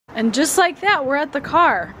And just like that, we're at the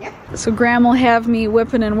car. Yep. So Graham will have me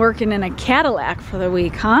whipping and working in a Cadillac for the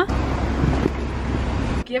week, huh?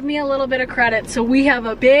 Give me a little bit of credit. So we have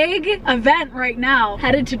a big event right now,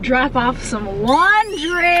 headed to drop off some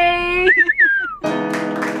laundry.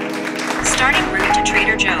 Starting route to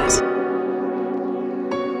Trader Joe's.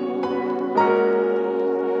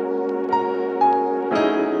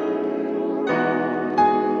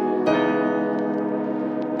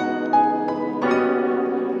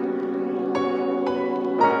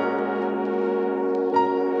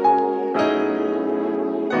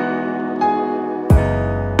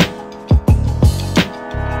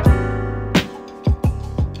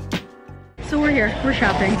 So we're here, we're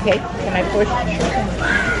shopping. Okay, can I push?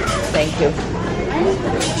 Thank you.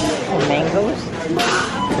 Some mangoes.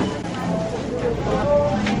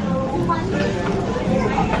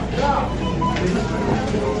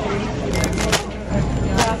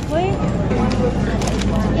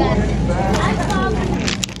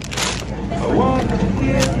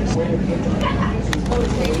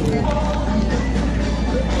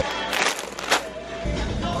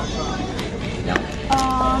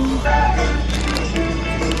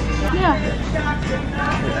 Yeah.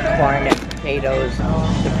 Corn and potatoes.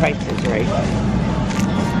 The price is right.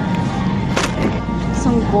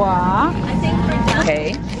 Some guac.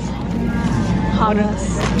 Okay. Hummus.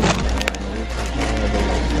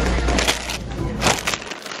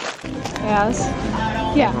 Yes.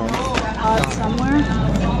 Yeah. Somewhere.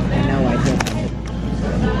 I know, I did.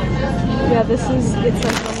 Yeah, this is, it's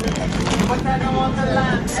like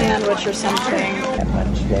a sandwich or something. That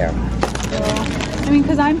much there. I mean,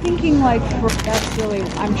 because I'm thinking like, that's really,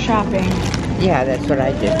 I'm shopping. Yeah, that's what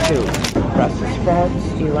I did too. Brussels sprouts,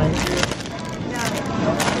 do you want?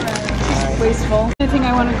 Wasteful. The only thing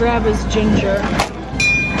I want to grab is ginger.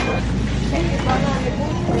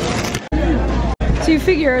 So you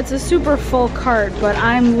figure it's a super full cart, but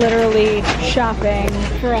I'm literally shopping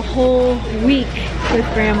for a whole week with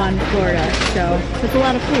Grandma in Florida. So it's a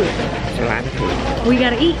lot of food. It's a lot of food. We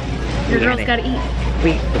gotta eat. Your girls gotta eat.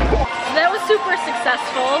 We. That was super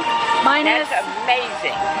successful. Minus. That's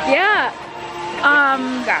amazing. Yeah.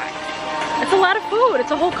 God. It's a lot of food.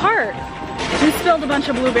 It's a whole cart. We spilled a bunch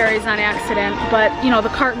of blueberries on accident, but you know, the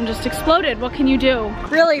carton just exploded. What can you do?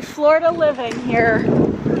 Really, Florida living here.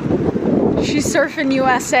 She's surfing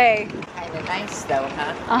USA. Kind of nice though,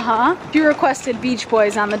 huh? Uh-huh. You requested Beach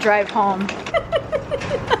Boys on the drive home.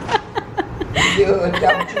 You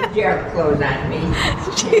don't you dare close on me.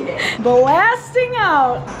 Blasting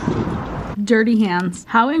out. Dirty hands.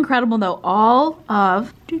 How incredible though. All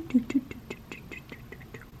of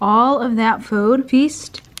that food.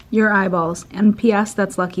 Feast your eyeballs. And P.S.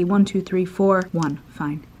 that's lucky. 1, 2, 3, 4, 1.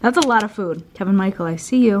 Fine. That's a lot of food. Kevin Michael, I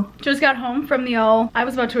see you. Just got home from the I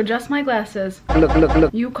was about to adjust my glasses. Look, look,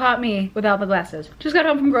 look. You caught me without the glasses. Just got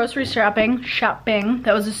home from grocery shopping.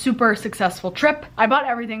 That was a super successful trip. I bought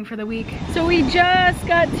everything for the week. So we just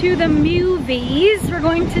got to the movies. We're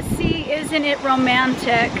going to see Isn't It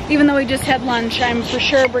Romantic? Even though we just had lunch, I'm for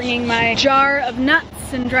sure bringing my jar of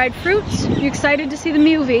nuts and dried fruits. You excited to see the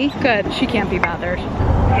movie? Good, she can't be bothered.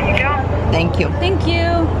 Thank you. Thank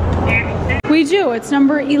you. We do, it's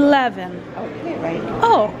number 11. Okay, right.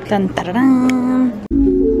 Oh, dun da da dun.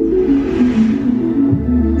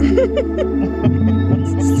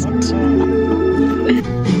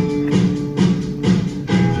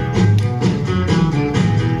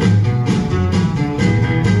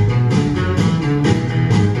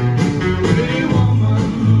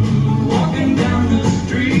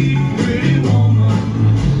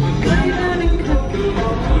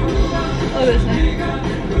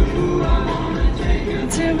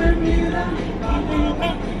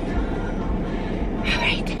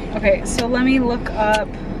 Okay, so let me look up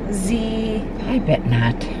Z. I bet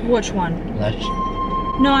not. Which one? Lush.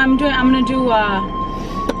 No, I'm gonna do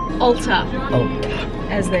Ulta,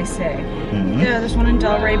 Ulta. as they say. Mm-hmm. Yeah, there's one in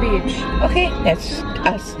Delray Beach. Okay, that's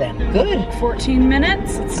us then. Good. 14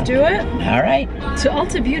 minutes, let's do it. All right. To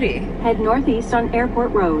Ulta Beauty. Head northeast on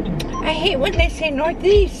Airport Road. I hate when they say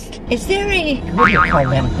northeast. Is there a, what do you call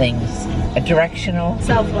them things? A directional?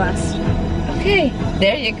 Southwest. Okay,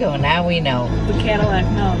 there you go. Now we know. The Cadillac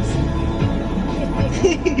knows.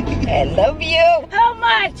 I love you. How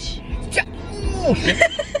much?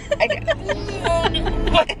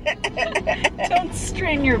 Don't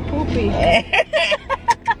strain your poopy.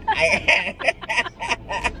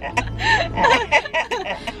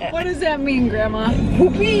 What does that mean, Grandma?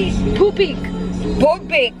 Poopy. Poopy.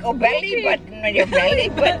 Poopy. Oh, belly button on your belly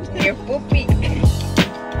button. Your poopy.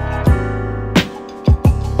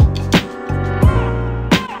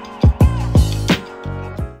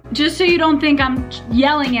 just so you don't think I'm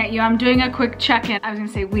yelling at you, I'm doing a quick check-in. I was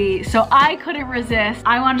gonna say we. So I couldn't resist.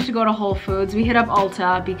 I wanted to go to Whole Foods. We hit up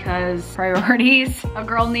Ulta because priorities. A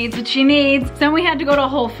girl needs what she needs. So then we had to go to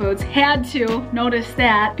Whole Foods. Had to, notice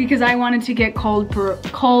that, because I wanted to get cold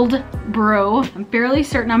brew. I'm fairly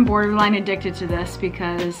certain I'm borderline addicted to this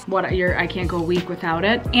because I can't go a week without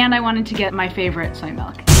it. And I wanted to get my favorite soy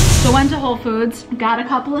milk. So went to Whole Foods, got a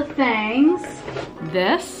couple of things.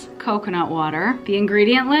 This coconut water. The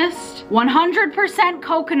ingredient list, 100%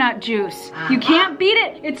 coconut juice. You can't beat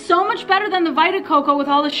it. It's so much better than the Vita Coco with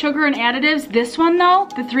all the sugar and additives. This one though,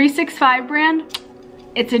 the 365 brand,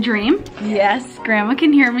 it's a dream. Yes, Grandma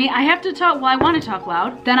can hear me. I have to talk, well, I want to talk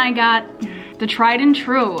loud. Then I got the tried and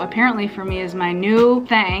true, apparently for me is my new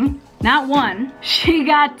thing. Not one, she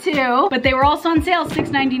got two, but they were also on sale,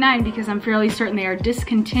 $6.99, because I'm fairly certain they are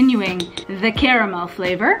discontinuing the caramel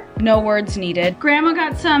flavor. No words needed. Grandma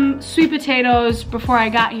got some sweet potatoes before I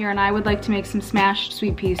got here, and I would like to make some smashed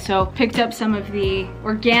sweet peas, so picked up some of the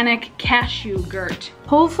organic cashew gurt.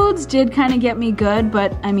 Whole Foods did kind of get me good,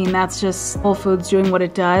 but I mean, that's just Whole Foods doing what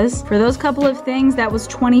it does. For those couple of things, that was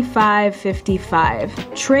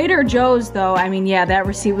 $25.55. Trader Joe's though, I mean, yeah, that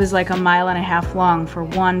receipt was like 1.5 miles long for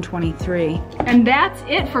 $123. And that's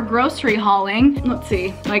it for grocery hauling. Let's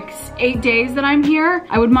see, like 8 days that I'm here.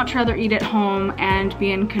 I would much rather eat at home and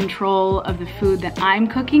be in control of the food that I'm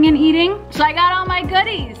cooking and eating. So I got all my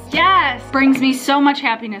goodies, yes. Brings me so much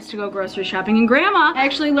happiness to go grocery shopping. And Grandma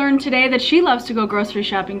actually learned today that she loves to go grocery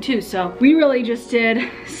shopping too, so we really just did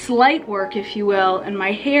slight work, if you will, and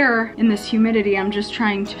my hair in this humidity, I'm just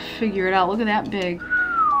trying to figure it out. Look at that big.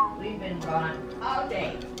 We've been gone all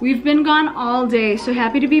day. We've been gone all day, so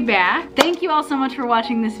happy to be back. Thank you all so much for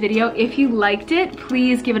watching this video. If you liked it,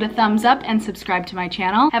 please give it a thumbs up and subscribe to my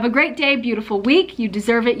channel. Have a great day, beautiful week. You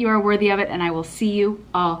deserve it, you are worthy of it, and I will see you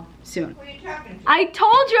all soon. Who are you talking to? I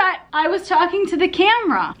told you I was talking to the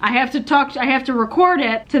camera. I have to record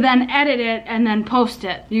it to then edit it and then post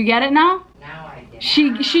it. You get it now? Now I get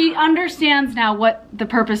it. She understands now what the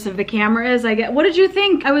purpose of the camera is. What did you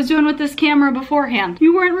think I was doing with this camera beforehand?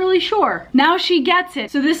 You weren't really sure. Now she gets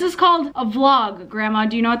it. So this is called a vlog, Grandma.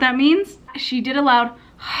 Do you know what that means? She did a loud,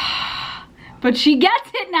 but she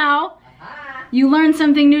gets it now. You learned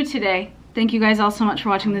something new today. Thank you guys all so much for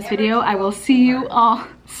watching this video. I will see you all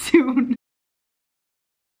soon.